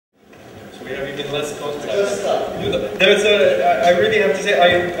We have even less contact. I really have to say,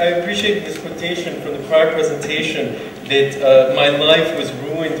 I appreciate this quotation from the prior presentation that my life was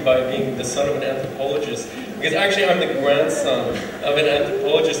ruined by being the son of an anthropologist. Because actually I'm the grandson of an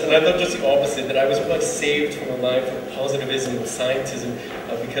anthropologist, and I thought just the opposite, that I was like saved from a life of positivism and scientism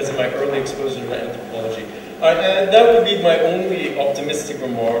because of my early exposure to anthropology. That would be my only optimistic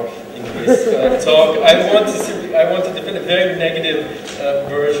remark in this talk. I want to defend a very negative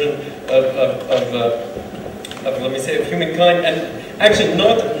version of, let me say, of humankind, and actually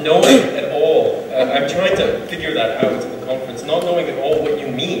not knowing at all. I'm trying to figure that out in the conference, not knowing at all what you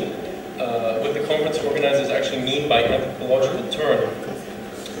mean. What the conference organizers actually mean by anthropological term.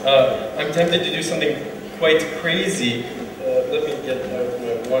 I'm tempted to do something quite crazy. Let me get out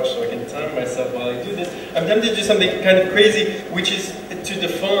my watch so I can time myself while I do this. I'm tempted to do something kind of crazy, which is to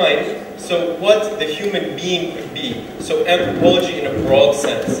define what the human being could be. So anthropology in a broad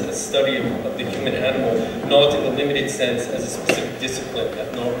sense, a study of the human animal, not in the limited sense as a specific discipline,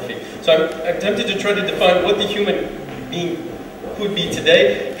 ethnography. So I'm tempted to try to define what the human being could be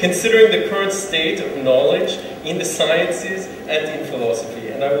today, considering the current state of knowledge in the sciences and in philosophy.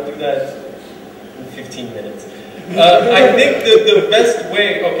 And I will do that in 15 minutes. I think the best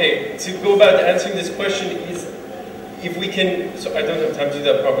way, to go about answering this question is if we can, so I don't have time to do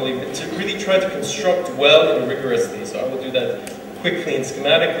that properly, but to really try to construct well and rigorously, so I will do that quickly and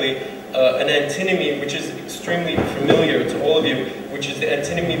schematically, an antinomy which is extremely familiar to all of you, which is the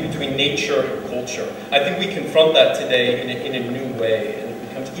antinomy between nature and culture. I think we confront that today in a new way, and it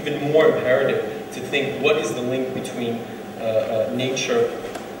becomes even more imperative to think what is the link between nature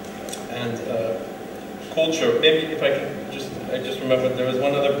and culture. Maybe if I can I just remembered there was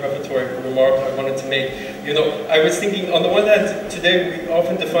one other prefatory remark I wanted to make. You know, I was thinking, on the one hand, today we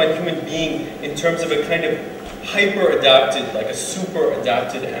often define human being in terms of a kind of hyper-adapted, like a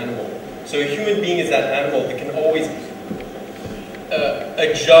super-adapted animal. So a human being is that animal that can always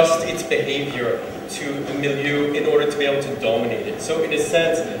adjust its behavior to the milieu in order to be able to dominate it. So in a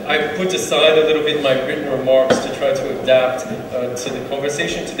sense, I put aside a little bit my written remarks to try to adapt to the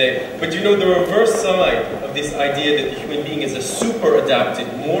conversation today. But you know, the reverse side of this idea that the human being is a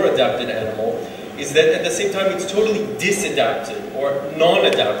super-adapted, more adapted animal is that at the same time it's totally disadapted or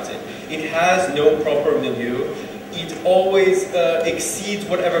non-adapted. It has no proper milieu. It always exceeds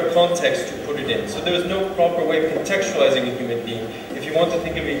whatever context you put it in. So there is no proper way of contextualizing a human being. If you want to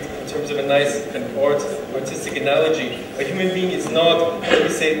think of it in terms of a nice kind of artistic analogy, a human being is not, let me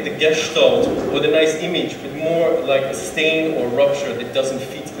say, the gestalt or the nice image, but more like a stain or rupture that doesn't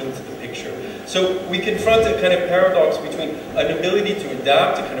fit into the picture. So we confront a kind of paradox between an ability to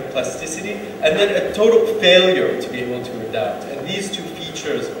adapt, a kind of plasticity, and then a total failure to be able to adapt. And these two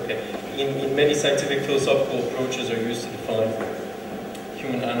features, in many scientific philosophical approaches are used to define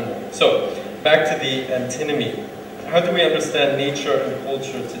human animal. So, back to the antinomy. How do we understand nature and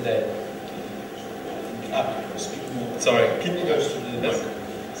culture today? Sorry, can you go to the desk?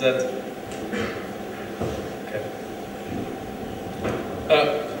 Is that... Okay.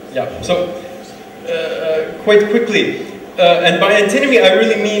 Yeah, so, quite quickly, and by antinomy I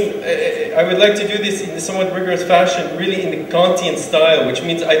really mean, I would like to do this in a somewhat rigorous fashion, really in the Kantian style, which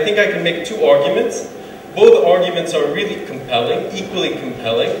means I think I can make two arguments. Both arguments are really compelling, equally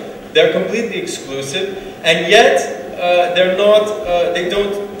compelling. They're completely exclusive, and yet they're not, they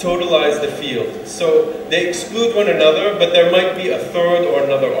don't totalize the field. So they exclude one another, but there might be a third or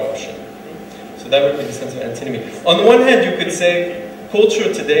another option. So that would be the sense of antinomy. On the one hand, you could say,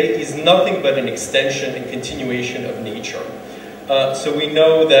 culture today is nothing but an extension and continuation of nature. So we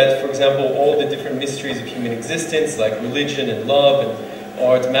know that, for example, all the different mysteries of human existence, like religion and love and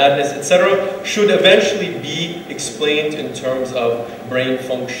art, madness, etc., should eventually be explained in terms of brain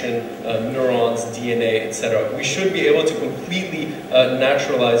function, neurons, DNA, etc. We should be able to completely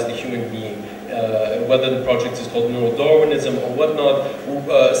naturalize the human being. Whether the project is called neurodarwinism or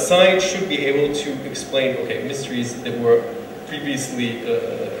whatnot, science should be able to explain, mysteries that were previously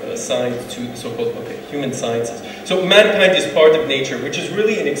assigned to the so-called human sciences. So mankind is part of nature, which is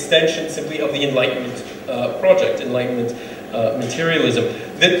really an extension simply of the Enlightenment project, Enlightenment materialism.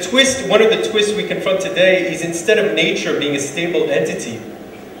 The twist, one of the twists we confront today is instead of nature being a stable entity,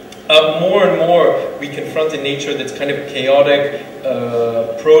 more and more we confront a nature that's kind of chaotic,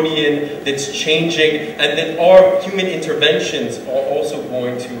 protean, that's changing, and that our human interventions are also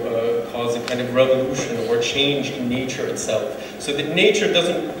going to cause a kind of revolution or change in nature itself. So that nature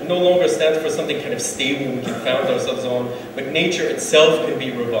no longer stands for something kind of stable we can found ourselves on, but nature itself can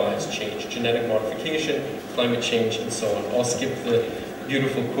be revised, changed, genetic modification, climate change, and so on. I'll skip the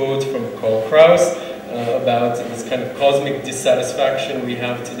beautiful quote from Karl Kraus. about this kind of cosmic dissatisfaction we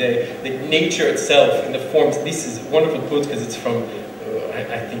have today, that nature itself in the forms, this is a wonderful quote because it's from,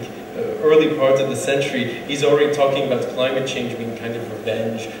 I think, early part of the century. He's already talking about climate change being kind of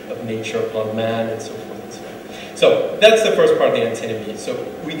revenge of nature upon man and so forth and so on. So that's the first part of the antinomy. So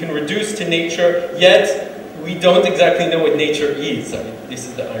we can reduce to nature, yet we don't exactly know what nature is. I mean, this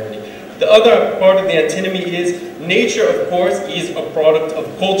is the irony. The other part of the antinomy is nature, of course, is a product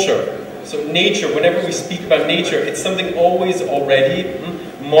of culture. So nature, whenever we speak about nature, it's something always already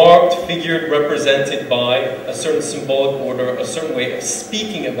marked, figured, represented by a certain symbolic order, a certain way of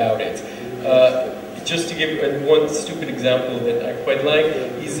speaking about it. Just to give one stupid example that I quite like,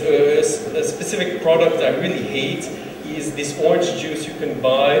 is a specific product I really hate, is this orange juice you can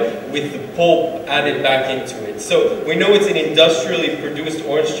buy with the pulp added back into it. So we know it's an industrially produced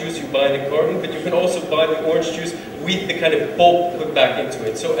orange juice you buy in a carton, but you can also buy the orange juice with the kind of pulp put back into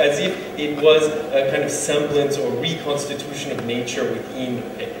it. So as if it was a kind of semblance or reconstitution of nature within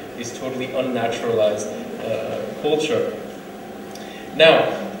this totally unnaturalized culture. Now,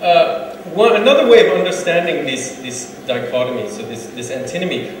 another way of understanding this dichotomy, so this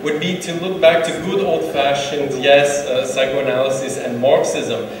antinomy, would be to look back to good old-fashioned, psychoanalysis and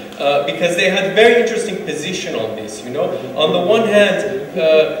Marxism, because they had a very interesting position on this, you know. On the one hand,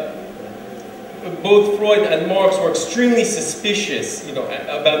 both Freud and Marx were extremely suspicious, you know,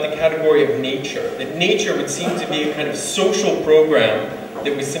 about the category of nature. That nature would seem to be a kind of social program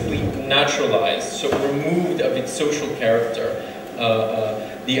that was simply naturalized, so removed of its social character.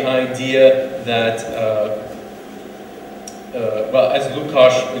 The idea that, well, as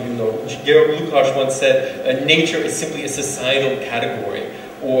Lukács, you know, Georg Lukács once said, nature is simply a societal category.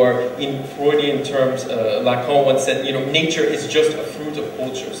 Or in Freudian terms, Lacan once said, you know, nature is just a fruit of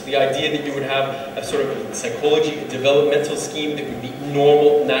culture. So the idea that you would have a sort of psychology, a developmental scheme that would be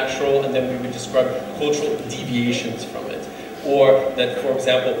normal, natural, and then we would describe cultural deviations from it. Or that, for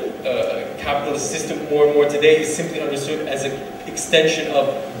example, capitalist system more and more today is simply understood as an extension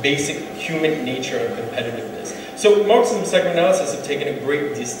of basic human nature and competitiveness. So Marxism and psychoanalysis have taken a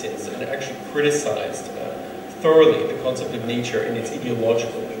great distance and actually criticized thoroughly the concept of nature in its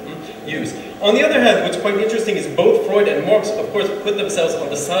ideological use. On the other hand, what's quite interesting is both Freud and Marx, of course, put themselves on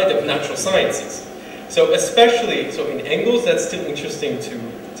the side of natural sciences. So especially, so in Engels, that's still interesting to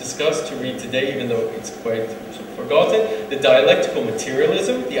discuss, to read today, even though it's quite forgotten, the dialectical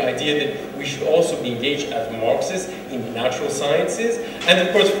materialism, the idea that we should also be engaged as Marxists in natural sciences, and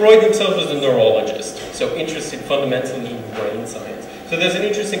of course Freud himself was a neurologist, so interested fundamentally in brain science. So there's an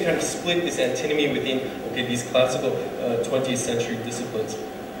interesting kind of split, this antinomy within these classical 20th century disciplines.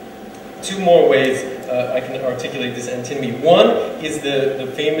 Two more ways I can articulate this antinomy. One is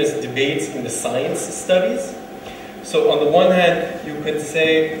the famous debates in the science studies. So on the one hand, you could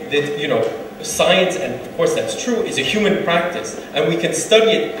say that, you know, science, and of course that's true, is a human practice. And we can study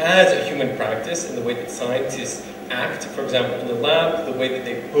it as a human practice in the way that scientists act, for example, in the lab, the way that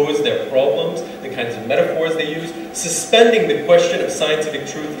they pose their problems, the kinds of metaphors they use, suspending the question of scientific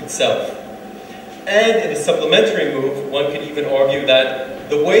truth itself. And in a supplementary move, one could even argue that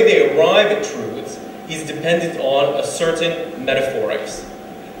the way they arrive at truths is dependent on a certain metaphorics.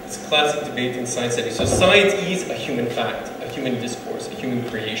 It's a classic debate in science studies. So science is a human fact, a human discourse, a human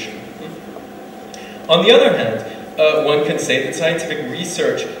creation. On the other hand, one can say that scientific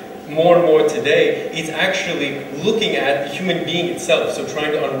research more and more today is actually looking at the human being itself, so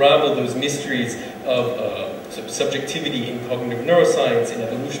trying to unravel those mysteries of subjectivity in cognitive neuroscience, in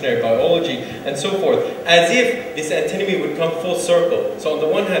evolutionary biology, and so forth, as if this antinomy would come full circle. So on the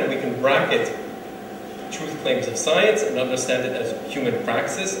one hand, we can bracket truth claims of science and understand it as human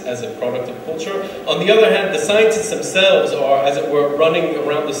praxis, as a product of culture. On the other hand, the scientists themselves are, as it were, running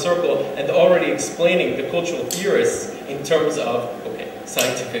around the circle and already explaining the cultural theorists in terms of,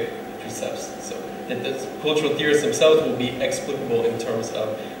 scientific precepts. So that the cultural theorists themselves will be explicable in terms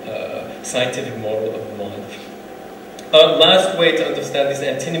of scientific model of the mind. Last way to understand this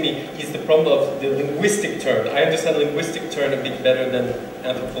antinomy is the problem of the linguistic turn. I understand linguistic turn a bit better than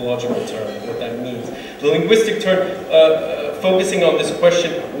anthropological turn, what that means. The linguistic turn, focusing on this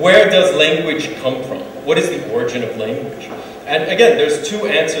question, where does language come from? What is the origin of language? And again, there's two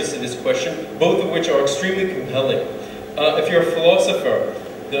answers to this question, both of which are extremely compelling. If you're a philosopher,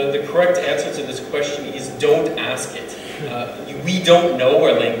 the correct answer to this question is don't ask it. We don't know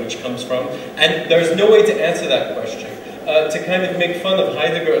where language comes from, and there's no way to answer that question. To kind of make fun of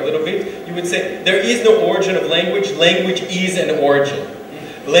Heidegger a little bit, you would say there is no origin of language. Language is an origin.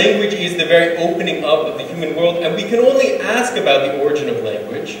 Language is the very opening up of the human world, and we can only ask about the origin of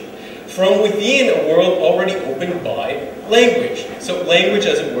language from within a world already opened by language. So language,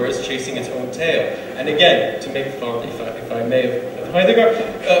 as it were, is chasing its own tail. And again, to make fun, if I may, of Heidegger,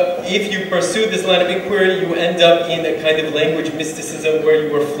 if you pursue this line of inquiry, you end up in a kind of language mysticism where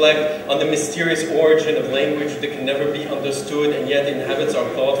you reflect on the mysterious origin of language that can never be understood and yet inhabits our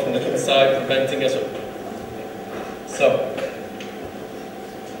thought from the inside, preventing us. So,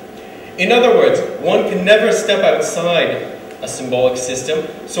 in other words, one can never step outside a symbolic system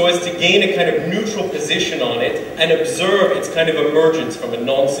so as to gain a kind of neutral position on it and observe its kind of emergence from a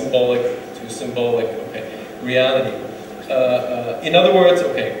non-symbolic to symbolic reality. In other words,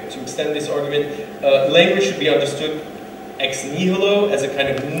 to extend this argument, language should be understood ex nihilo as a kind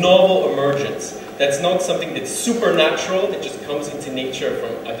of novel emergence. That's not something that's supernatural, that just comes into nature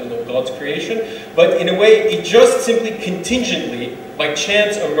from, I don't know, God's creation, but in a way, it just simply contingently, by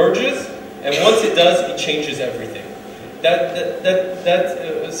chance, emerges, and once it does, it changes everything.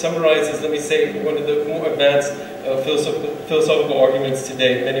 That summarizes, let me say, one of the more advanced philosophical arguments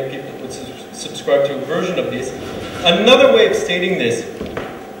today. Many people would subscribe to a version of this. Another way of stating this,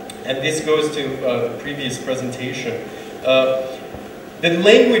 and this goes to the previous presentation, that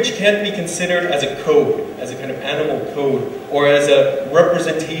language can't be considered as a code, as a kind of animal code, or as a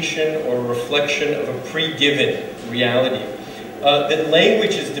representation or reflection of a pre-given reality. That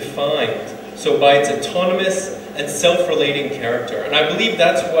language is defined, so by its autonomous and self-relating character. And I believe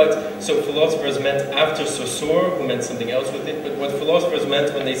that's what philosophers meant after Saussure, who meant something else with it, but what philosophers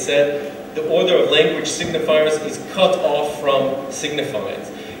meant when they said the order of language signifiers is cut off from signifiers.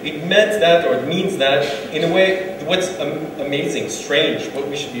 It meant that, or it means that, in a way, what's amazing, strange, what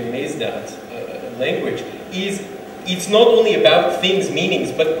we should be amazed at, language, is it's not only about things'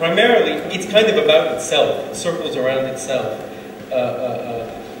 meanings, but primarily it's kind of about itself. It circles around itself.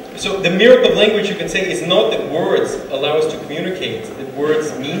 So the miracle of language, you can say, is not that words allow us to communicate, that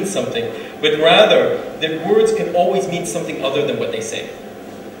words mean something, but rather that words can always mean something other than what they say.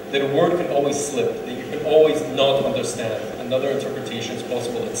 That a word can always slip, that you can always not understand, another interpretation is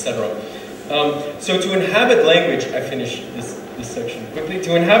possible, etc. So to inhabit language, I finish this section quickly,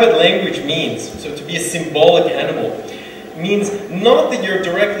 to inhabit language means, so to be a symbolic animal, means not that you're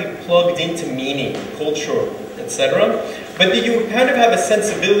directly plugged into meaning, culture, etc., but that you kind of have a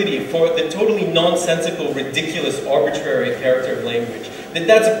sensibility for the totally nonsensical, ridiculous, arbitrary character of language.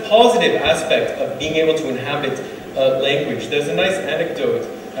 That's a positive aspect of being able to inhabit language. There's a nice anecdote.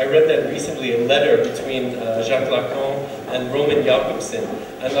 I read that recently, a letter between Jacques Lacan and Roman Jakobson.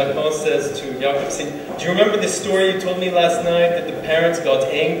 And Lacan says to Jakobson, do you remember the story you told me last night that the parents got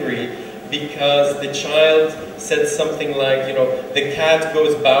angry because the child said something like, you know, the cat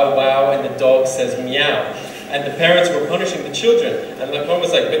goes bow wow and the dog says meow. And the parents were punishing the children. And Lacan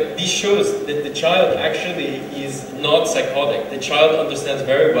was like, but this shows that the child actually is not psychotic. The child understands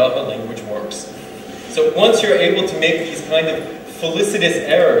very well how language works. So once you're able to make these kind of felicitous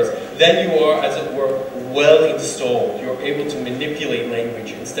errors, then you are, as it were, well installed. You're able to manipulate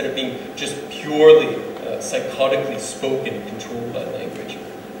language instead of being just purely psychotically spoken, controlled by language.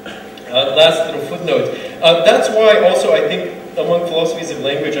 Last little footnote. That's why also I think among philosophies of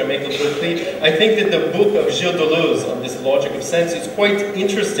language I make a little plea. I think that the book of Gilles Deleuze on this logic of sense is quite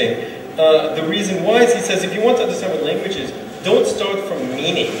interesting. The reason why is he says if you want to understand what language is, don't start from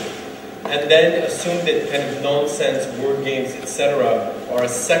meaning and then assume that kind of nonsense, word games, etc. are a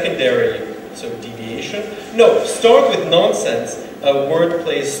secondary deviation. No, start with nonsense,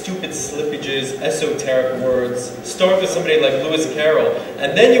 wordplay, stupid slippages, esoteric words. Start with somebody like Lewis Carroll,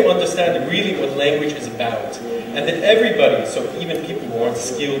 and then you understand really what language is about. And that everybody, so even people who aren't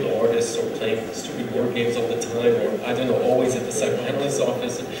skilled artists or playing stupid word games all the time, or I don't know, always at the psychoanalyst's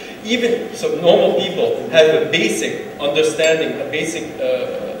office, even normal people have a basic understanding, a basic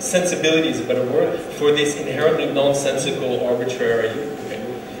sensibility is a better word, for this inherently nonsensical, arbitrary,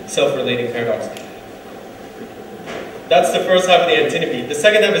 self-relating paradox. That's the first half of the antinomy. The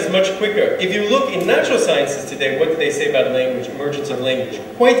second half is much quicker. If you look in natural sciences today, what do they say about language, emergence of language?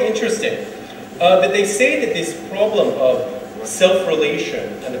 Quite interesting. That they say that this problem of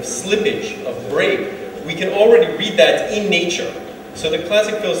self-relation and of slippage, of break, we can already read that in nature. So the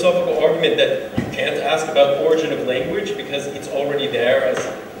classic philosophical argument that you can't ask about origin of language because it's already there as,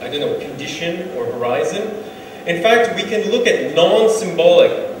 I don't know, condition or horizon. In fact, we can look at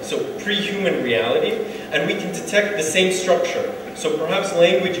non-symbolic, so pre-human reality, and we can detect the same structure. So perhaps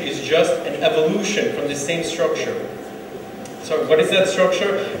language is just an evolution from the same structure. So what is that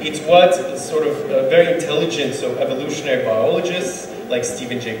structure? It's what sort of very intelligent, evolutionary biologists, like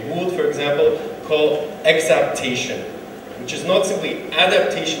Stephen Jay Gould, for example, call exaptation, which is not simply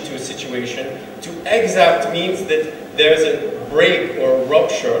adaptation to a situation. To exapt means that there's a break or a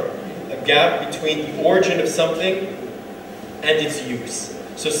rupture gap between the origin of something and its use.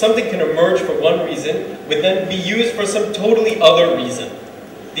 So something can emerge for one reason, but then be used for some totally other reason.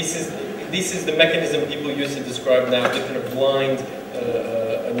 This is the mechanism people use to describe now the kind of blind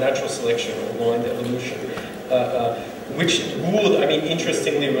natural selection or blind evolution, which Gould, I mean,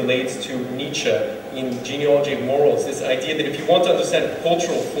 interestingly relates to Nietzsche in Genealogy of Morals, this idea that if you want to understand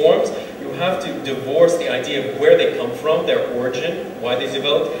cultural forms, you have to divorce the idea of where they come from, their origin, why they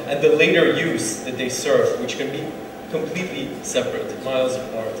developed, and the later use that they serve, which can be completely separate, miles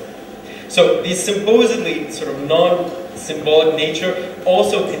apart. So this supposedly sort of non-symbolic nature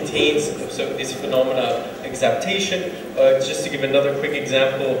also contains this phenomena exaptation. Just to give another quick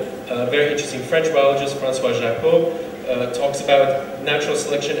example, a very interesting French biologist, François Jacob, talks about natural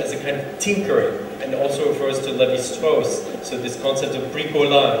selection as a kind of tinkering, and also refers to Lévi-Strauss, so this concept of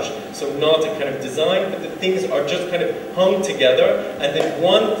bricolage. So not a kind of design, but the things are just kind of hung together, and then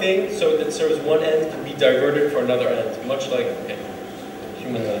one thing, so that serves one end, can be diverted for another end, much like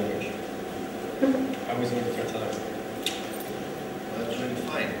human language. How was it with your time? Doing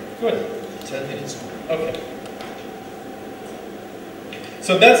fine. Good. 10 minutes more. Okay.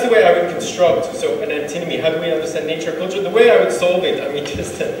 So that's the way I would construct, so an antinomy. How do we understand nature, culture? The way I would solve it, I mean,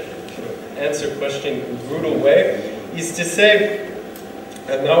 just to answer a question in a brutal way, is to say,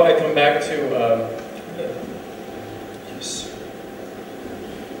 and now I come back to,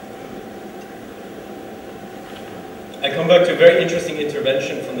 I come back to a very interesting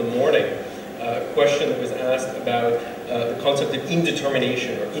intervention from the morning, a question that was asked about the concept of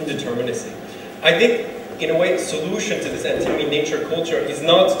indetermination or indeterminacy. I think, in a way, the solution to this antinomy nature culture is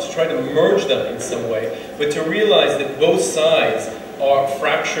not to try to merge them in some way, but to realize that both sides are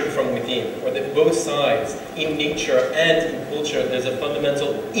fractured from within, or that both sides, in nature and in culture, there's a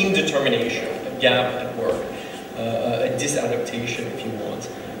fundamental indetermination, a gap at work, a disadaptation, if you want.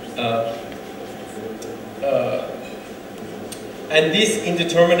 And this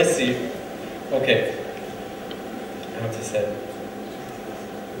indeterminacy, okay, how to say it?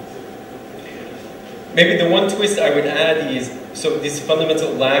 Maybe the one twist I would add is, so this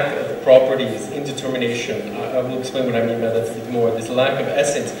fundamental lack of properties, indetermination, I will explain what I mean by that a bit more, this lack of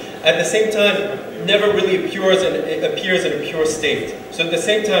essence, at the same time, never really appears in a pure state. So at the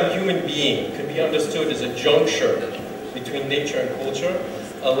same time, human being could be understood as a juncture between nature and culture,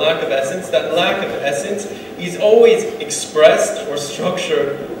 a lack of essence. That lack of essence is always expressed or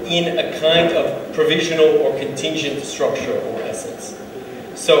structured in a kind of provisional or contingent structure or essence.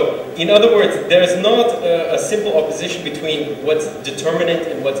 So, in other words, there's not a simple opposition between what's determinate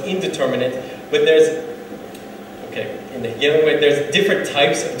and what's indeterminate, but there's, okay, in the Hegelian way, there's different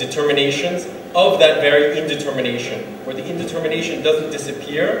types of determinations of that very indetermination, where the indetermination doesn't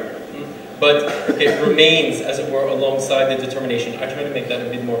disappear, but remains, as it were, alongside the determination. I try to make that a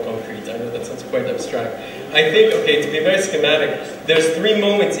bit more concrete. I know that sounds quite abstract. I think, okay, to be very schematic, there's 3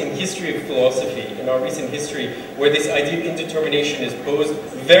 moments in history of philosophy, in our recent history, where this idea of indetermination is posed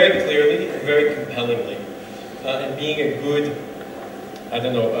very clearly and very compellingly. And being a good, I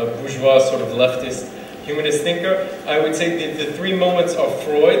don't know, a bourgeois sort of leftist humanist thinker, I would say that the 3 moments are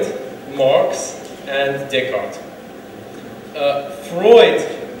Freud, Marx, and Descartes.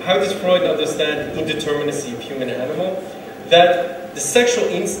 Freud, how does Freud understand the indeterminacy of human animal? That the sexual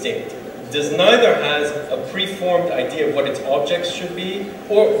instinct does neither has a preformed idea of what its objects should be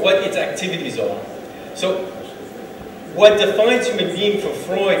or what its activities are. So what defines human being for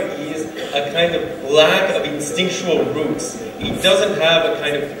Freud is a kind of lack of instinctual roots. He doesn't have a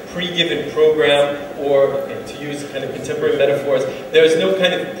kind of pre-given program, or to use kind of contemporary metaphors, there is no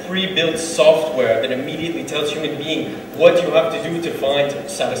kind of pre-built software that immediately tells human being what you have to do to find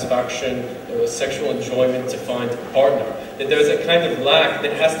satisfaction, sexual enjoyment, to find a partner. That there's a kind of lack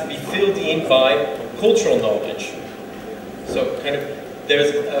that has to be filled in by cultural knowledge. So kind of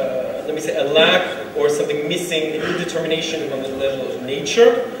there's, let me say, a lack or something missing, an indetermination on the level of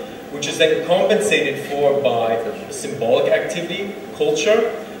nature, which is then compensated for by symbolic activity,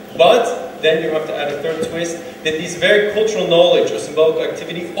 culture, but then you have to add a third twist, that this very cultural knowledge or symbolic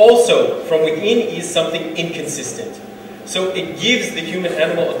activity also, from within, is something inconsistent. So it gives the human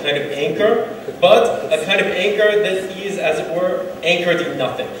animal a kind of anchor, but a kind of anchor that is, as it were, anchored in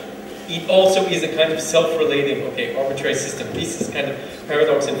nothing. It also is a kind of self-relating, arbitrary system. This is kind of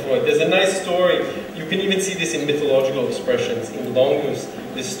paradox in Freud. There's a nice story, you can even see this in mythological expressions. In Longus,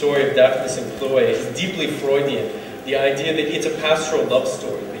 this story of Daphnis and Chloe is deeply Freudian. The idea that it's a pastoral love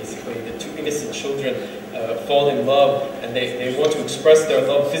story, basically. The 2 innocent children fall in love, and and they want to express their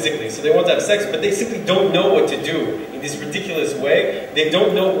love physically. So they want to have sex, but they simply don't know what to do in this ridiculous way. They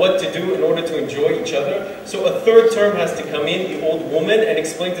don't know what to do in order to enjoy each other. So a third term has to come in, the old woman, and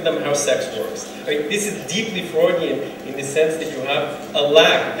explain to them how sex works. I mean, this is deeply Freudian in the sense that you have a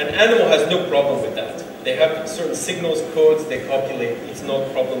lack. An animal has no problem with that. They have certain signals, codes, they copulate. It's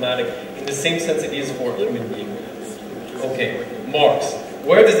not problematic in the same sense it is for a human being. Okay, Marx.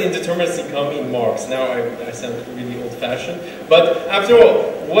 Where does indeterminacy come in Marx? Now I sound really old-fashioned. But after all,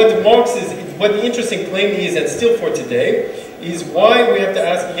 what the interesting claim is, and still for today, is why we have to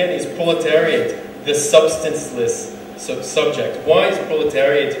ask again, is proletariat the substanceless subject? Why is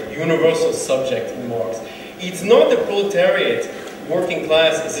proletariat universal subject in Marx? It's not the proletariat, working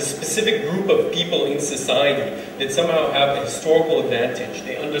class, is a specific group of people in society that somehow have a historical advantage.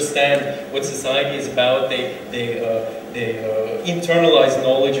 They understand what society is about. They internalize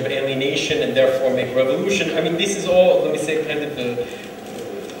knowledge of alienation and therefore make revolution. I mean, this is all, let me say, kind of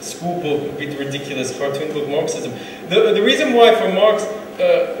the school book, a bit ridiculous cartoon book Marxism. The reason why for Marx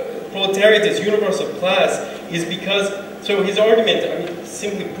proletariat is universal class is because, so his argument, I mean,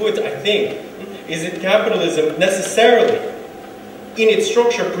 simply put, I think, is that capitalism necessarily in its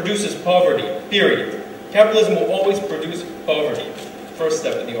structure produces poverty, period. Capitalism will always produce poverty. First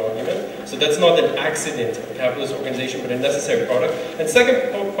step of the argument. So that's not an accident of a capitalist organization, but a necessary product. And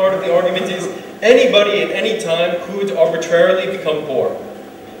second part of the argument is anybody at any time could arbitrarily become poor.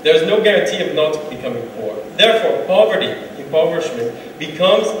 There's no guarantee of not becoming poor. Therefore, poverty, impoverishment,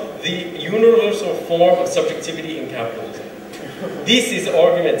 becomes the universal form of subjectivity in capitalism. This is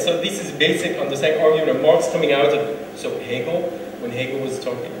argument, so this is basic understanding argument of Marx coming out of, so Hegel, when Hegel was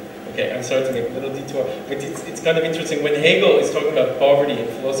talking, okay, I'm sorry to make a little detour, but it's kind of interesting. When Hegel is talking about poverty in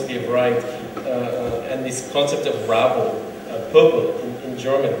philosophy of right, and this concept of rabble, Pöbel in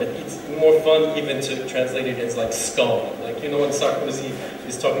German, but it's more fun even to translate it as like scum. Like, you know, when Sarkozy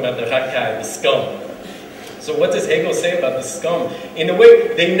is talking about the racaille, the scum. So what does Hegel say about the scum? In a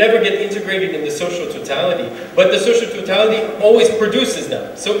way, they never get integrated in the social totality, but the social totality always produces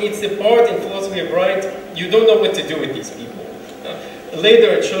them. So it's the part in philosophy of right, you don't know what to do with these people. Later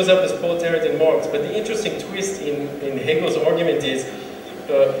it shows up as proletariat in Marx, but the interesting twist in Hegel's argument is,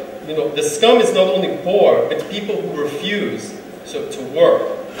 you know, the scum is not only poor, but people who refuse to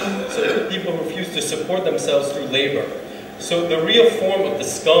work. So people who refuse to support themselves through labor. So the real form of the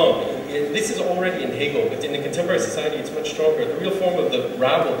scum, this is already in Hegel, but in the contemporary society it's much stronger. The real form of the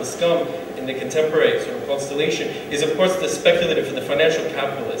rabble, the scum, in the contemporary sort of constellation is of course the speculative and the financial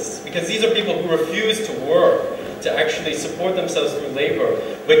capitalists. Because these are people who refuse to work, to actually support themselves through labor,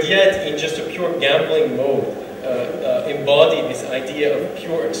 but yet in just a pure gambling mode, embody this idea of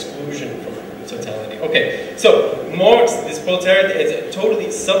pure exclusion from totality. Okay, so Marx, this proletariat, is a totally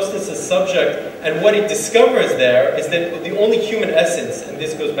substanceless subject, and what it discovers there is that the only human essence, and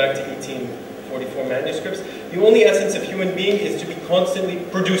this goes back to 1844 manuscripts, the only essence of human being is to be constantly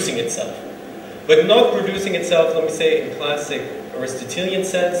producing itself. But not producing itself, let me say, in classic Aristotelian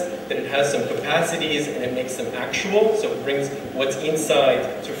sense, that it has some capacities and it makes them actual, so it brings what's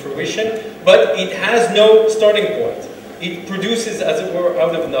inside to fruition, but it has no starting point. It produces, as it were,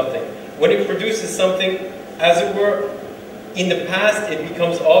 out of nothing. When it produces something, as it were, in the past it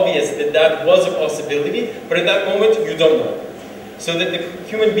becomes obvious that that was a possibility, but at that moment you don't know. So that the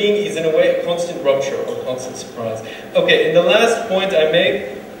human being is in a way a constant rupture or constant surprise. Okay, and the last point I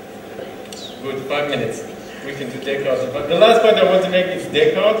make, good, 5 minutes. We can do Descartes. But the last point I want to make is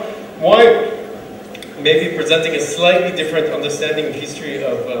Descartes. Why maybe presenting a slightly different understanding of history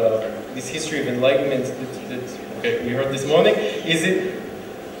of this history of enlightenment that we heard this morning, is it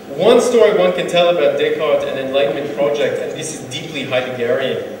one story one can tell about Descartes and Enlightenment project, and this is deeply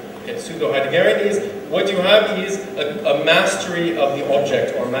Heideggerian. Okay, pseudo-Heideggerian is what you have is a mastery of the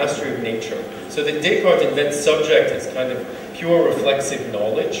object or mastery of nature. So that Descartes invents subject as kind of pure reflexive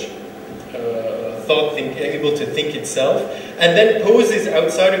knowledge, thought able to think itself, and then poses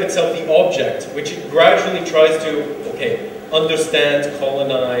outside of itself the object, which it gradually tries to, understand,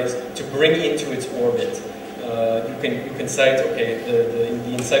 colonize, to bring into its orbit. You can cite,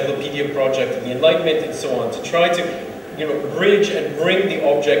 the Encyclopedia Project of the Enlightenment and so on, to try to, bridge and bring the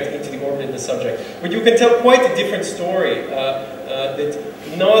object into the orbit of the subject. But you can tell quite a different story,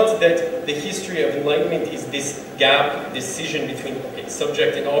 not that the history of enlightenment is this gap, decision between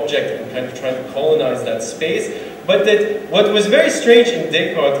subject and object and kind of trying to colonize that space, but that what was very strange in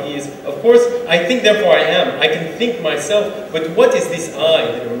Descartes is, of course, I think therefore I am. I can think myself, but what is this I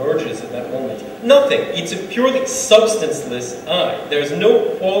that emerges at that moment? Nothing. It's a purely substanceless I. There's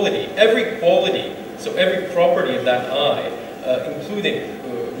no quality. Every quality, so every property of that I, including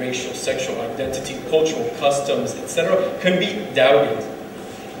racial, sexual identity, cultural customs, etc., can be doubted.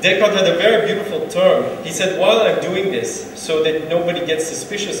 Descartes had a very beautiful term. He said, while I'm doing this, so that nobody gets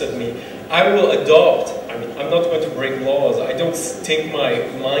suspicious of me, I will adopt, I'm not going to break laws, I don't take my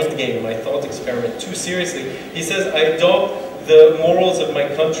mind game, my thought experiment too seriously. He says, I adopt the morals of my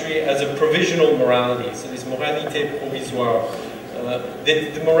country as a provisional morality, so this moralité provisoire.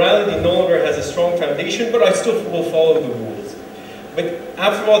 The morality no longer has a strong foundation, but I still will follow the rules. But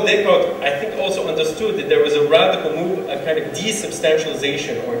after all, Descartes, I think, also understood that there was a radical move, a kind of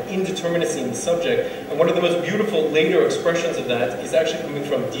desubstantialization or indeterminacy in the subject. And one of the most beautiful later expressions of that is actually coming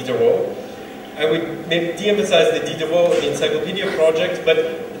from Diderot. I would maybe de-emphasize the Diderot, the Encyclopedia Project,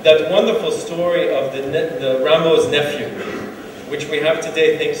 but that wonderful story of the Rameau's nephew, which we have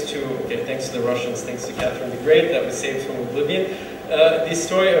today thanks to the Russians, thanks to Catherine the Great, that was saved from oblivion. The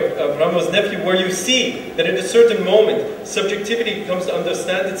story of Rameau's nephew, where you see that at a certain moment, subjectivity comes to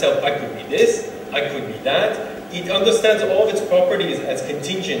understand itself. I could be this, I could be that. It understands all of its properties as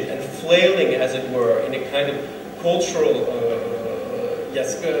contingent and flailing, as it were, in a kind of cultural,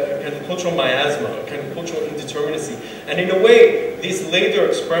 kind of cultural miasma, a kind of cultural indeterminacy. And in a way, this later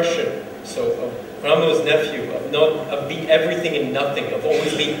expression, so of Rameau's nephew, of being everything and nothing, of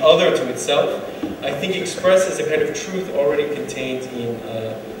always being other to itself, I think expresses a kind of truth already contained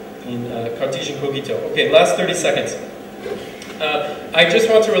in Cartesian cogito. Okay, last 30 seconds. I just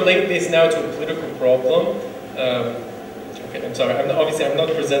want to relate this now to a political problem. Okay, I'm sorry, I'm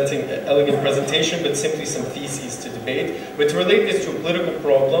not presenting an elegant presentation, but simply some theses to debate. But to relate this to a political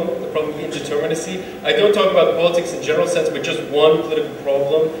problem, the problem of indeterminacy, I don't talk about politics in general sense, but just one political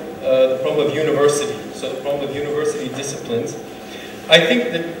problem, the problem of university. So the problem of university disciplines. I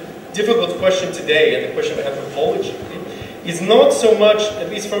think the difficult question today, and the question of anthropology, is not so much, at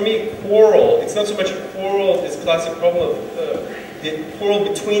least for me, quarrel. It's not so much a quarrel, this classic problem of the quarrel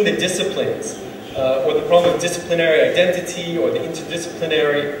between the disciplines, or the problem of disciplinary identity, or the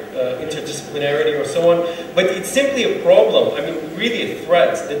interdisciplinarity, or so on. But it's simply a problem, really a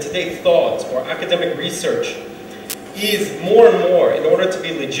threat, that today thought, or academic research, is more and more, in order to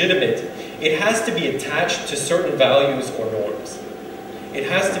be legitimate, it has to be attached to certain values or norms. It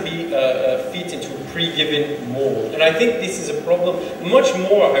has to be fit into a pre-given mold. And I think this is a problem, much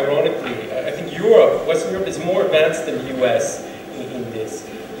more ironically, I think Europe, Western Europe, is more advanced than the US in this.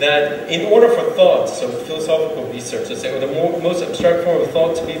 That in order for thought, so philosophical research, let's say, or the most abstract form of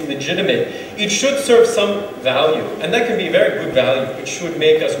thought to be legitimate, it should serve some value. And that can be a very good value. It should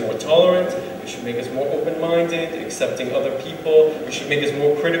make us more tolerant. It should make us more open-minded, accepting other people. It should make us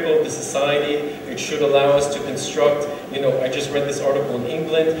more critical of the society. It should allow us to construct, I just read this article in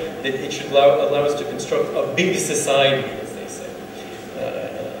England, that it should allow us to construct a big society, as they say,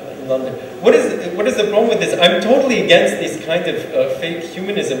 in London. What is the problem with this? I'm totally against this kind of fake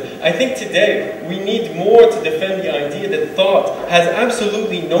humanism. I think today we need more to defend the idea that thought has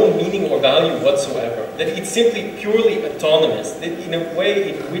absolutely no meaning or value whatsoever. That it's simply purely autonomous. That in a way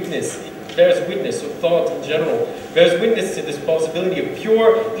it bears witness, so thought in general, bears witness to this possibility of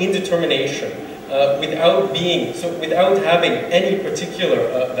pure indetermination without having any particular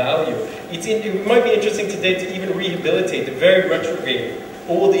value. It might be interesting today to even rehabilitate the very retrograde,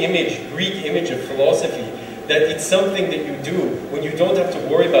 old image, Greek image of philosophy, that it's something that you do when you don't have to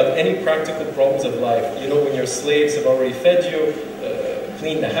worry about any practical problems of life. When your slaves have already fed you,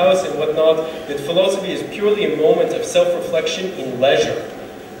 cleaned the house and whatnot, that philosophy is purely a moment of self-reflection in leisure.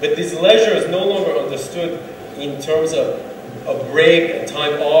 But this leisure is no longer understood in terms of a break, a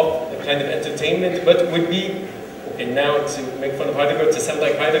time off, a kind of entertainment, but would be, now to make fun of Heidegger, to sound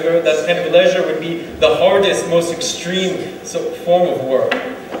like Heidegger, that kind of leisure would be the hardest, most extreme form of work.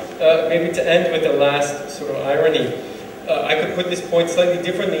 Maybe to end with the last sort of irony, I could put this point slightly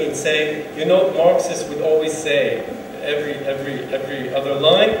differently in saying, Marxists would always say, every other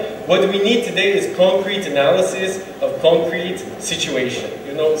line, what we need today is concrete analysis of concrete situation.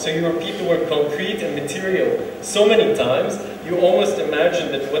 So you repeat the word concrete and material so many times, you almost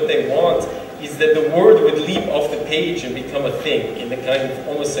imagine that what they want is that the word would leap off the page and become a thing in the kind of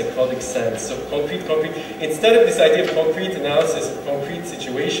almost psychotic sense. So concrete. Instead of this idea of concrete analysis of concrete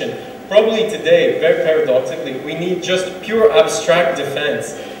situation, probably today, very paradoxically, we need just pure abstract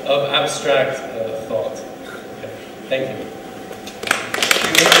defense of abstract thought. Okay. Thank you.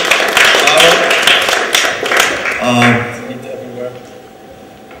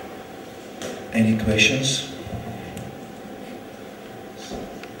 Any questions?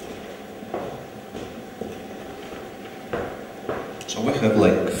 So we have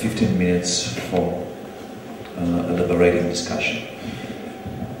like 15 minutes for a liberating discussion.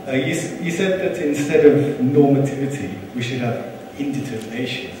 You said that instead of normativity, we should have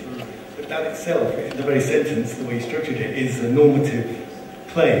indetermination. But that itself, the very sentence, the way you structured it, is a normative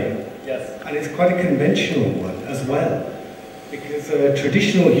claim. Yes. And it's quite a conventional one as well. Because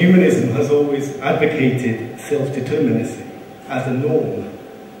traditional humanism has always advocated self-determinacy as a norm.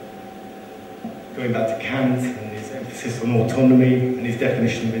 Going back to Kant and his emphasis on autonomy and his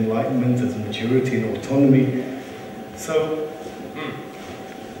definition of enlightenment as maturity and autonomy. So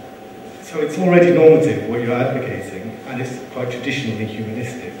it's already normative what you're advocating, and it's quite traditionally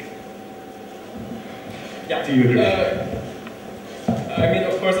humanistic. Yeah. Do you agree? I mean,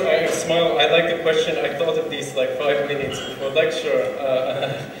 of course, I smile. I like the question. I thought of these like 5 minutes before lecture.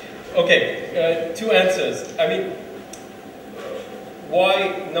 Okay, two answers. I mean,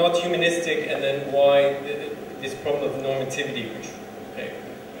 why not humanistic, and then why this problem of normativity, which, okay,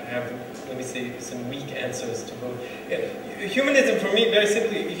 I have, let me say, some weak answers to both. Humanism, for me, very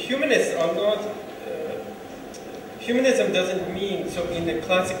simply, humanists are not, humanism doesn't mean, so in the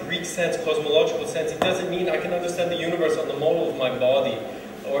classic Greek sense, cosmological sense, it doesn't mean I can understand the universe on the model of my body,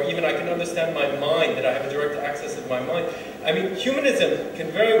 or even I can understand my mind, that I have a direct access of my mind. I mean, humanism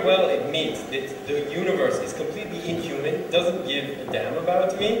can very well admit that the universe is completely inhuman, doesn't give a damn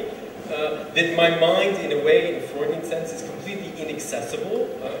about me, that my mind, in a way, in a Freudian sense, is completely inaccessible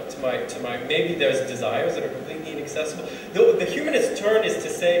to my, maybe there's desires that are completely inaccessible. The humanist turn is to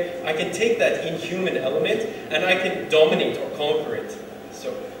say, I can take that inhuman element and I can dominate or conquer it.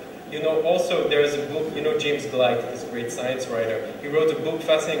 So, you know, also there's a book, you know, James Gleick, this great science writer, he wrote a book,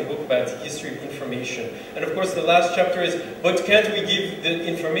 fascinating book about the history of information. And of course the last chapter is, but can't we give the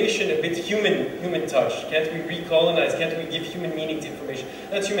information a bit human touch? Can't we recolonize? Can't we give human meaning to information?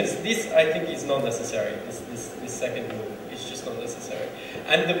 That's humanist. This, I think, is not necessary. This second move is just not necessary.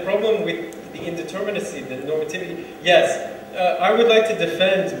 And the problem with the indeterminacy, the normativity, yes, I would like to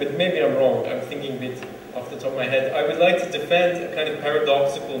defend, but maybe I'm wrong, I'm thinking a bit off the top of my head, I would like to defend a kind of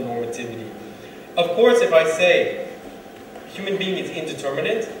paradoxical normativity. Of course, if I say human being is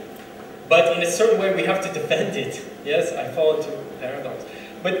indeterminate, but in a certain way we have to defend it, yes, I fall into paradox.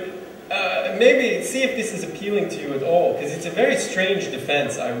 But maybe see if this is appealing to you at all, because it's a very strange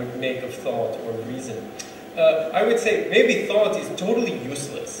defense I would make of thought or reason. I would say maybe thought is totally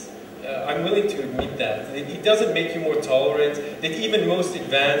useless. I'm willing to admit that. It doesn't make you more tolerant, that even most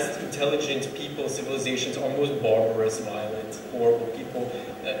advanced, intelligent people, civilizations are most barbarous, violent, horrible people,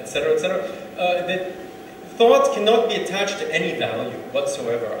 etc., etc. That thought cannot be attached to any value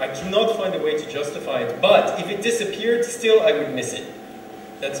whatsoever. I cannot find a way to justify it, but if it disappeared, still I would miss it.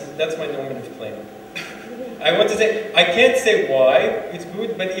 That's my normative claim. I want to say, I can't say why it's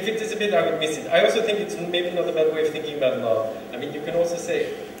good, but if it disappeared, I would miss it. I also think it's maybe not a bad way of thinking about love. I mean, you can also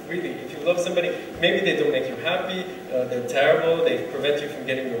say, really, if you love somebody, maybe they don't make you happy, they're terrible, they prevent you from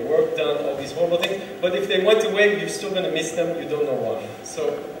getting your work done, all these horrible things, but if they went away, you're still going to miss them, you don't know why.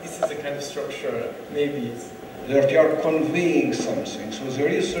 So this is a kind of structure, maybe it's... That you are conveying something, so there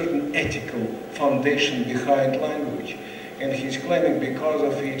is a certain ethical foundation behind language. And he's claiming because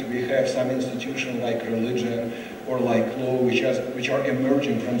of it we have some institution like religion or like law which are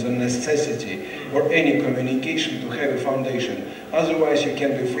emerging from the necessity or any communication to have a foundation. Otherwise you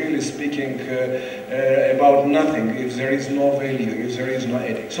can be freely speaking about nothing if there is no value, if there is no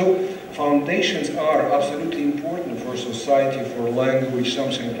ethics. So foundations are absolutely important for society, for language,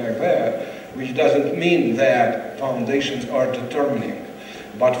 something like that, which doesn't mean that foundations are determining.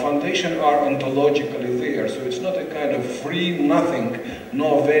 But foundations are ontologically there, so it's not a kind of free nothing,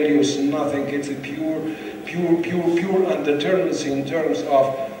 no values, nothing. It's a pure undeterminacy in terms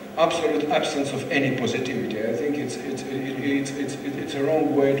of absolute absence of any positivity. I think it's a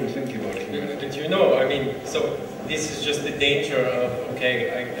wrong way to think about it. But you know, I mean, so this is just the danger of,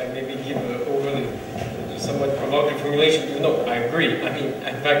 okay, I maybe give an overly, somewhat provocative formulation. You know, I agree. I mean,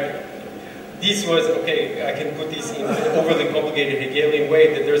 in fact, this was, okay, I can put this in an overly complicated Hegelian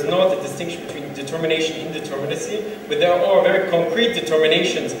way, that there's not a distinction between determination and indeterminacy, but there are very concrete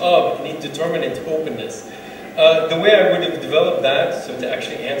determinations of an indeterminate openness. The way I would have developed that, so to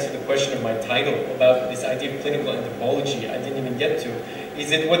actually answer the question of my title about this idea of clinical anthropology I didn't even get to,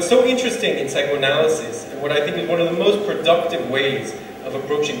 is that what's so interesting in psychoanalysis, and what I think is one of the most productive ways of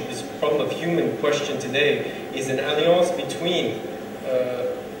approaching this problem of human question today, is an alliance between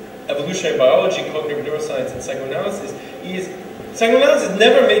evolutionary biology, cognitive neuroscience, and psychoanalysis. Psychoanalysis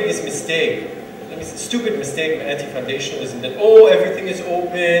never made this mistake, stupid mistake of anti-foundationalism, that, oh, everything is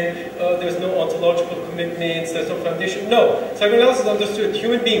open, there's no ontological commitments, there's no foundation. No, psychoanalysis understood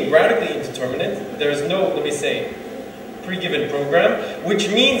human being radically indeterminate. There's no, let me say, pre-given program, which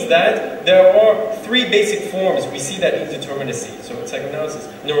means that there are three basic forms we see that indeterminacy. So in psychoanalysis,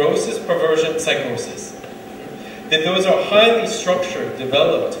 neurosis, perversion, psychosis. that those are highly structured,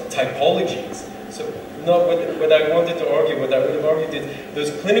 developed typologies. So not what I wanted to argue, what I would have argued is those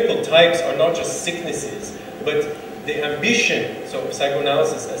clinical types are not just sicknesses, but the ambition, so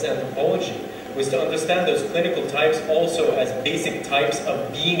psychoanalysis as anthropology, was to understand those clinical types also as basic types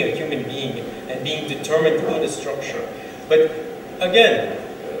of being a human being and being determined in a structure. But again,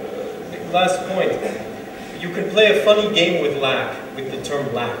 last point, you can play a funny game with lack, with the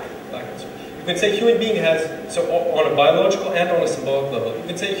term lack. You can say human being has, so on a biological and on a symbolic level, you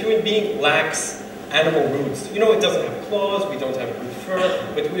can say human being lacks animal roots. You know, it doesn't have claws, we don't have good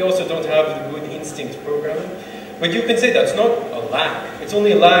fur, but we also don't have the good instinct programming. But you can say that's not a lack. It's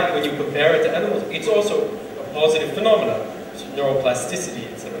only a lack when you compare it to animals. It's also a positive phenomenon,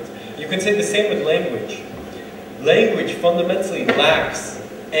 neuroplasticity, etc. You can say the same with language. Language fundamentally lacks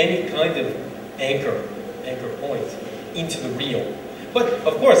any kind of anchor point into the real. But,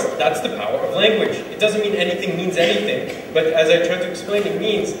 of course, that's the power of language. It doesn't mean anything means anything, but as I tried to explain, it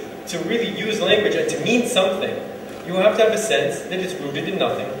means to really use language and to mean something, you have to have a sense that it's rooted in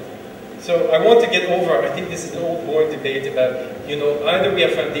nothing. So I want to get over, I think this is an old boring debate about, you know, either we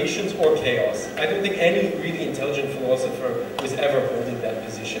have foundations or chaos. I don't think any really intelligent philosopher was ever holding that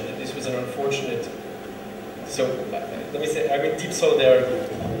position, that this was an unfortunate, so let me say, I mean, deep solidarity.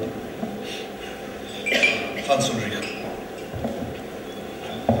 Hans Ulrich.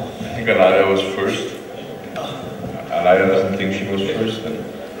 I think Alaya was first. Alaya doesn't think she was first.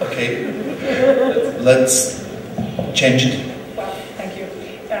 Okay, let's change it. Well, thank you.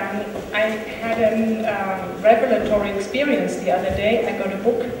 I had a revelatory experience the other day. I got a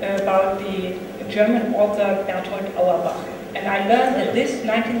book about the German author Bertolt Auerbach. And I learned that this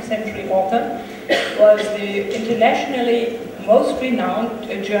 19th century author was the internationally most renowned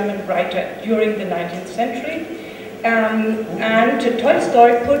German writer during the 19th century. And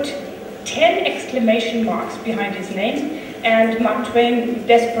Tolstoy put 10 exclamation marks behind his name, and Mark Twain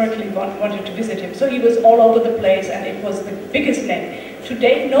desperately wanted to visit him. So he was all over the place, and it was the biggest name.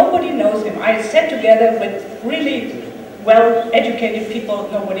 Today, nobody knows him. I sat together with really well-educated people.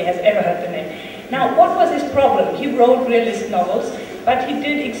 Nobody has ever heard the name. Now, what was his problem? He wrote realist novels, but he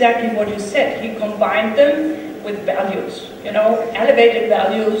did exactly what you said. He combined them with values, you know, elevated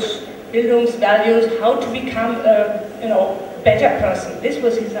values, Bildungsvalues, how to become a, you know, better person. This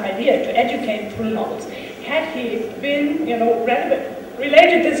was his idea, to educate through novels. Had he been, you know,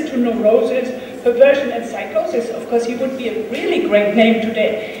 related this to neurosis, perversion, and psychosis, of course, he would be a really great name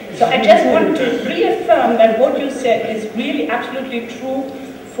today. So I just want to reaffirm that what you said is really absolutely true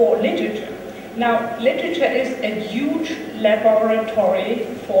for literature. Now, literature is a huge laboratory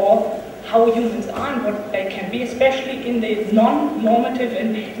for how humans are and what they can be, especially in the non-normative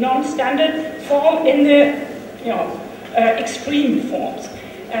and non-standard form, in the, you know, extreme forms.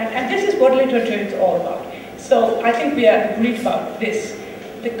 And this is what literature is all about. So I think we are agreed about this.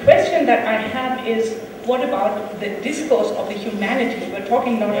 The question that I have is, what about the discourse of the humanities? We're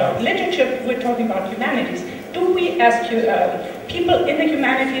talking not about literature, we're talking about humanities. Do we, as people in the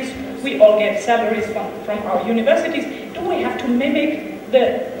humanities, we all get salaries from our universities, do we have to mimic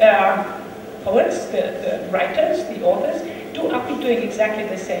the poets, the writers, the authors? Are we doing exactly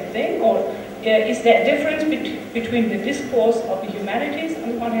the same thing? Or is there a difference between the discourse of the humanities on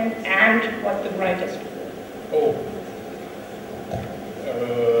the one hand and what the writers do? Oh.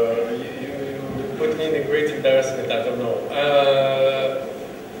 You put me in a great embarrassment, I don't know.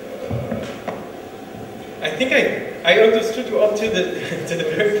 I think I understood you up to the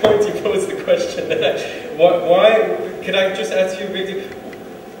very point you posed the question. Why, could I just ask you,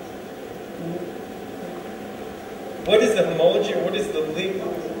 what is the homology, or what is the link?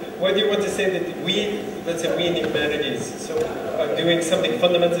 Why do you want to say that we, let's say we in the humanities, so are doing something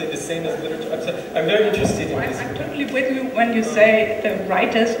fundamentally the same as literature? I'm very interested in this. I'm totally with you when you say the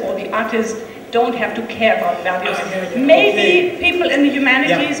writers or the artists don't have to care about values. Maybe people in the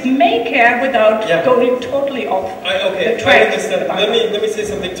humanities may care without going totally off the track. I understand. Let me say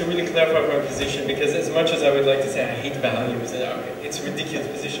something to really clarify my position, because as much as I would like to say I hate values, it's a ridiculous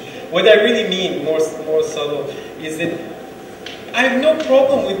position. What I really mean, more subtle, is that I have no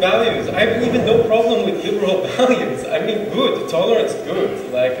problem with values. I have even no problem with liberal values. I mean, good, tolerance,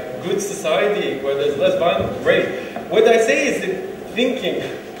 good. Like, good society where there's less violence, great. What I say is that thinking,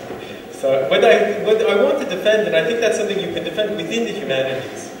 so what I want to defend, and I think that's something you can defend within the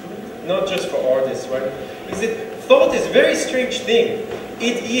humanities, not just for artists, right, is that thought is a very strange thing.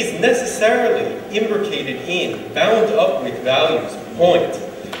 It is necessarily imbricated in, bound up with values, point.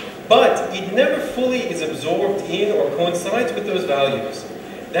 But it never fully is absorbed in or coincides with those values.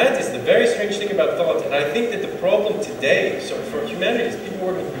 That is the very strange thing about thought, and I think that the problem today, so for humanities, people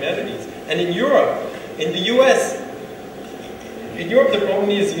working in humanities, and in Europe, in the US, in Europe, the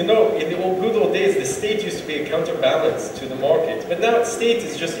problem is, you know, in the good old days, the state used to be a counterbalance to the market. But now the state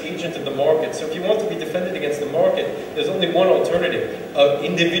is just agent of the market. So if you want to be defended against the market, there's only one alternative.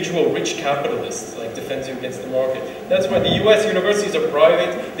 Individual rich capitalists, like, defends you against the market. That's why the US universities are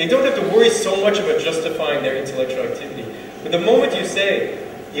private. They don't have to worry so much about justifying their intellectual activity. But the moment you say,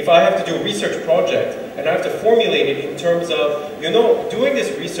 if I have to do a research project, and I have to formulate it in terms of, you know, doing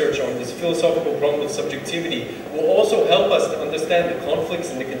this research on this philosophical problem of subjectivity will also help us to understand the conflicts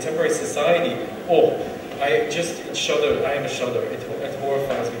in the contemporary society. Oh, I just shudder, I have a shudder, it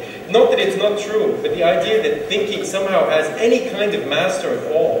horrifies me. Not that it's not true, but the idea that thinking somehow has any kind of master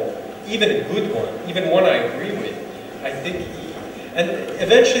at all, even a good one, even one I agree with, I think, and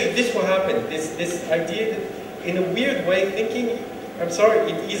eventually this will happen, this idea that in a weird way thinking, I'm sorry,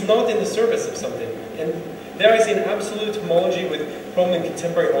 it is not in the service of something. And there I see an absolute homology with problem in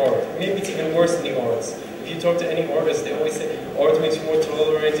contemporary art. Maybe it's even worse than the arts. If you talk to any artist, they always say, art makes you more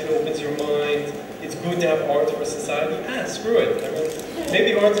tolerant, it opens your mind, it's good to have art for society. Ah, screw it. I mean,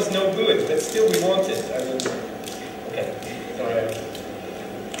 maybe art is no good, but still we want it. I mean, okay, sorry.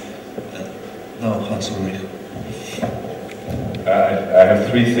 No, Hans Ulrich. I have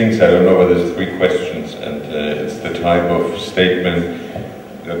three things, I don't know whether it's three questions, and it's the type of statement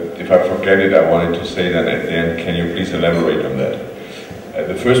that if I forget it, I wanted to say that at the end. Can you please elaborate on that?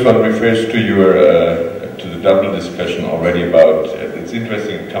 The first one refers to your, to the double discussion already about, it's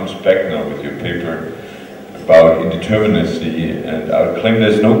interesting, it comes back now with your paper about indeterminacy, and I would claim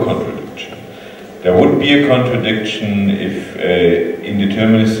there's no contradiction. There would be a contradiction if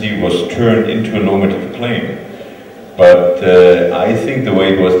indeterminacy was turned into a normative claim. But I think the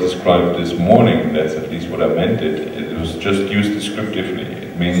way it was described this morning, that's at least what I meant it was just used descriptively.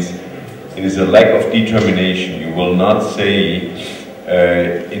 It means it is a lack of determination. You will not say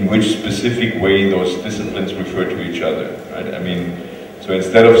in which specific way those disciplines refer to each other, right? I mean, so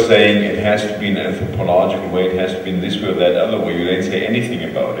instead of saying it has to be in an anthropological way, it has to be in this way or that other way, you don't say anything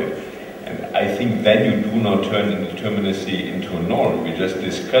about it. And I think then you do not turn indeterminacy into a norm. We just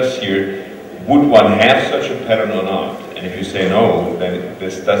discuss here, would one have such a pattern or not? And if you say no, then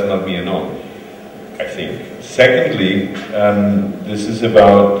this does not mean a no, I think. Secondly, this is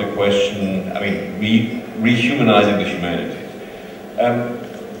about the question, I mean, rehumanizing the humanities.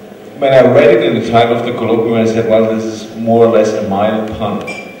 When I read it in the title of the colloquium, I said, well, this is more or less a mild pun,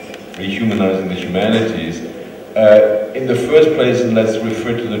 rehumanizing the humanities. In the first place, and let's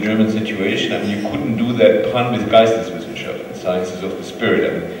refer to the German situation, I mean, you couldn't do that pun with Geisteswissenschaften, sciences of the spirit.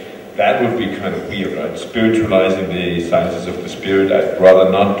 I mean, that would be kind of weird, right? Spiritualizing the sciences of the spirit, I'd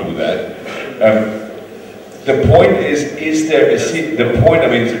rather not do that. The point is there the point, I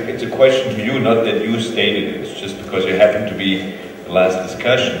mean, it's a question to you, not that you stated it, it's just because you happen to be the last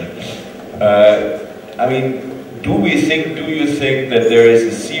discussion. I mean, do you think that there is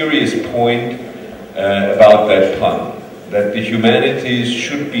a serious point about that pun? That the humanities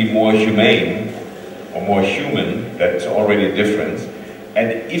should be more humane, or more human, that's already a difference. And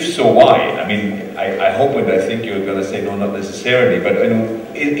if so, why? I mean, I hope and I think you're going to say no, not necessarily. But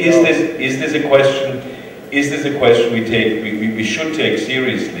is this a question? Is this a question we should take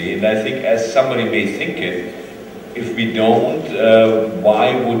seriously? And I think, as somebody may think it, if we don't,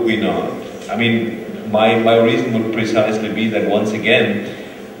 why would we not? I mean, my reason would precisely be that once again,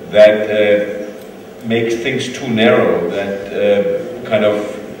 that makes things too narrow. That kind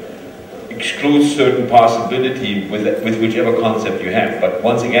of excludes certain possibility with whichever concept you have. But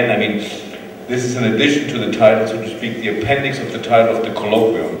once again, I mean, this is in addition to the title, so to speak, the appendix of the title of the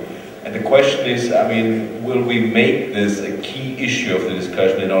colloquium. And the question is, I mean, will we make this a key issue of the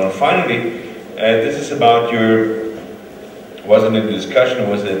discussion? And finally, this is about your, wasn't it the discussion, or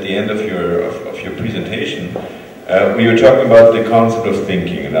was it at the end of your presentation, when you were talking about the concept of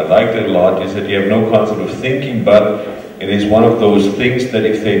thinking. And I liked it a lot. You said you have no concept of thinking, but it is one of those things that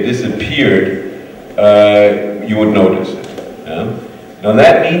if they disappeared, you would notice it. Yeah? Now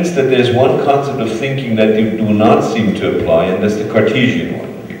that means that there's one concept of thinking that you do not seem to apply, and that's the Cartesian one.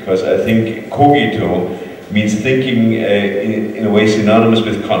 Because I think cogito means thinking in a way synonymous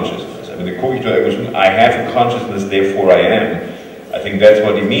with consciousness. I mean, the cogito ergo sum, I have a consciousness, therefore I am. I think that's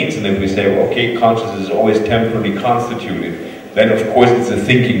what it means. And if we say, well, okay, consciousness is always temporally constituted, then of course it's a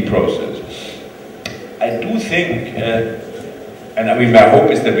thinking process. I do think, and I mean, my hope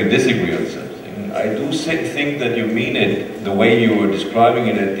is that we disagree on something. I do think that you mean it the way you were describing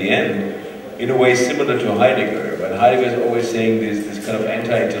it at the end, in a way similar to Heidegger. But Heidegger is always saying this kind of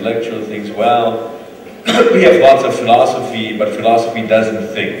anti-intellectual things. Well, we have lots of philosophy, but philosophy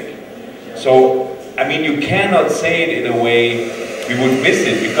doesn't think. So, I mean, you cannot say it in a way we would miss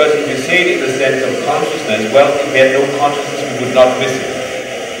it, because if you say it in the sense of consciousness, well, if we had no consciousness, we would not miss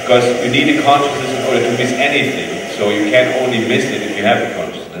it. Because you need a consciousness in order to miss anything, so you can only miss it if you have a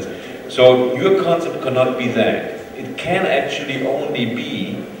consciousness. So your concept cannot be that. It can actually only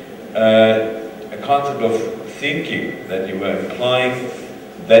be a concept of thinking that you were implying,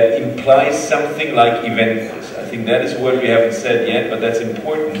 that implies something like eventness. I think that is a word we haven't said yet, but that's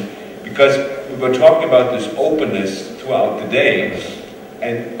important, because we were talking about this openness throughout the day,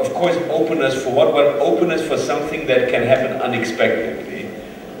 and of course openness for what? Well, openness for something that can happen unexpectedly,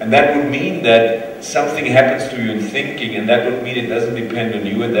 and that would mean that something happens to you in thinking, and that would mean it doesn't depend on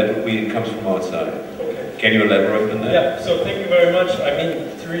you, and that would mean it comes from outside. Okay. Can you elaborate on that? Yeah, so thank you very much. I mean,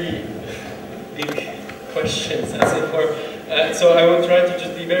 3 big questions, as it were. So I will try to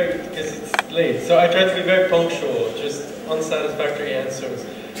just be very, because it's late, so I try to be very punctual, just unsatisfactory answers.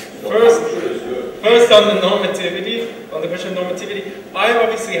 First on the normativity, on the question of normativity, I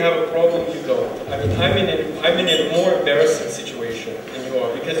obviously have a problem you don't. I mean, I'm in a more embarrassing situation than you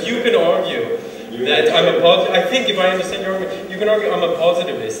are, because you can argue that I'm a positive. I think if I understand your argument, you can argue I'm a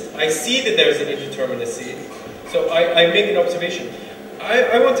positivist. I see that there's an indeterminacy, so I make an observation.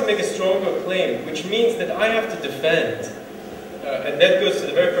 I want to make a stronger claim, which means that I have to defend, and that goes to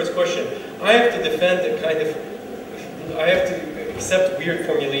the very first question, I have to defend a kind of, I have to accept weird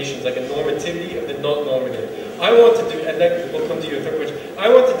formulations like a normativity of the not-normative. I want to do, and that will come to your third question, I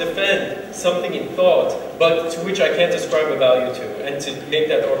want to defend something in thought, but to which I can't ascribe a value to, and to make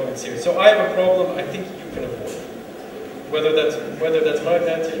that argument serious. So I have a problem I think you can avoid. Whether that's my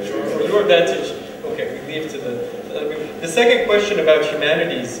advantage or your advantage, okay, we leave to the second question about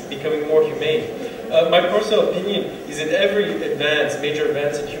humanities becoming more humane. My personal opinion is that every major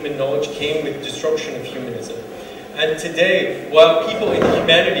advance in human knowledge came with destruction of humanism. And today, while people in the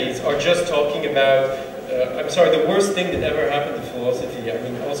humanities are just talking about, I'm sorry, the worst thing that ever happened to philosophy, I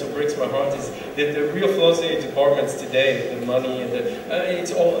mean, also breaks my heart, is that the real philosophy departments today, the money and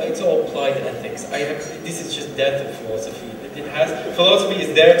it's all applied ethics. This is just death of philosophy. Philosophy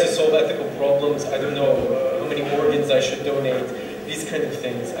is there to solve ethical problems. I don't know how many organs I should donate, these kind of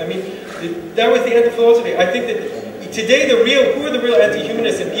things. I mean, that was the end of philosophy. I think that today, who are the real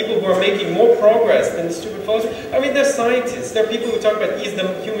anti-humanists and people who are making more progress than the stupid philosophy? I mean, they're scientists. There are people who talk about, is the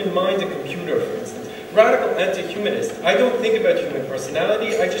human mind a computer, for instance? Radical anti-humanist. I don't think about human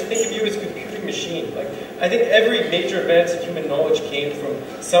personality. I just think of you as a computing machine. Like, I think every major advance in human knowledge came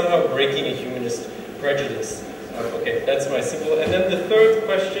from somehow breaking a humanist prejudice. Okay, that's my simple. And then the third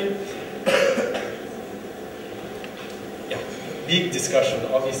question. Yeah, big discussion,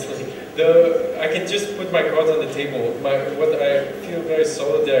 obviously. I can just put my cards on the table. What I feel very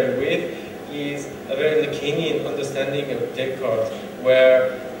solidary with is a very Lacanian understanding of Descartes,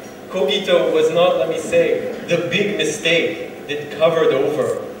 where cogito was not, let me say, the big mistake that covered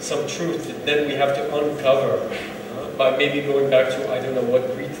over some truth that then we have to uncover by maybe going back to, I don't know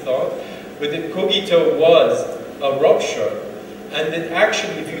what Greek thought, but that cogito was a rupture, and that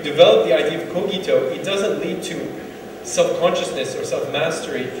actually if you develop the idea of cogito, it doesn't lead to self-consciousness or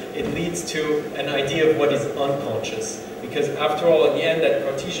self-mastery, it leads to an idea of what is unconscious. Because after all, in the end, that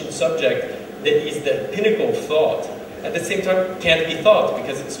Cartesian subject that is the pinnacle of thought, at the same time can't be thought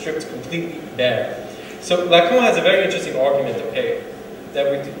because it's stripped completely bare. So Lacan has a very interesting argument, okay, that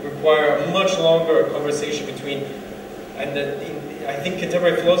would require a much longer conversation between, and I think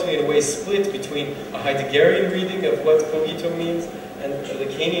contemporary philosophy in a way is split between a Heideggerian reading of what cogito means and a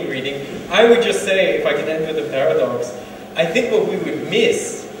Lacanian reading. I would just say, if I can end with a paradox, I think what we would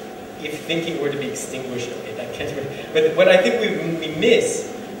miss if thinking were to be extinguished, okay, that can't be, but what I think we miss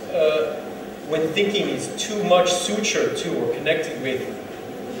when thinking is too much sutured to or connected with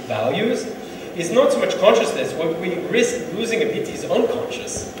values is not so much consciousness. What we risk losing a bit is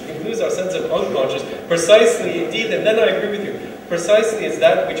unconscious. We lose our sense of unconscious, precisely indeed, and then I agree with you, precisely as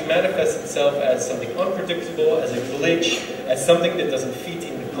that which manifests itself as something unpredictable, as a glitch, as something that doesn't fit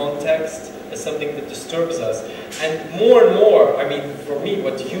in the context, as something that disturbs us. And more, I mean, for me,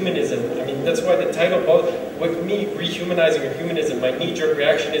 what humanism, I mean, that's why the title, what me rehumanizing or humanism, my knee-jerk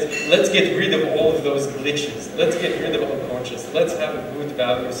reaction is, let's get rid of all of those glitches. Let's get rid of unconscious. Let's have a good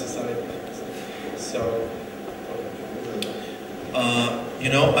value society. So, you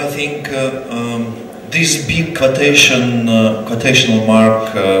know, I think this big quotational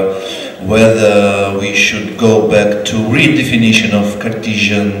mark, whether we should go back to redefinition of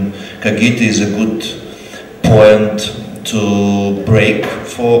Cartesian cogito is a good point to break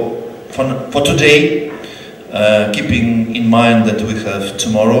for today, keeping in mind that we have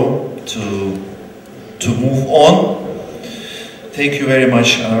tomorrow to move on. Thank you very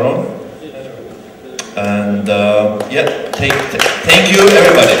much, Aaron. And yeah, thank you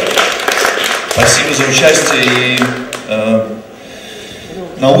everybody. Спасибо за участие. И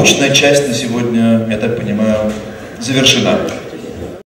научная часть на сегодня, я так понимаю, завершена.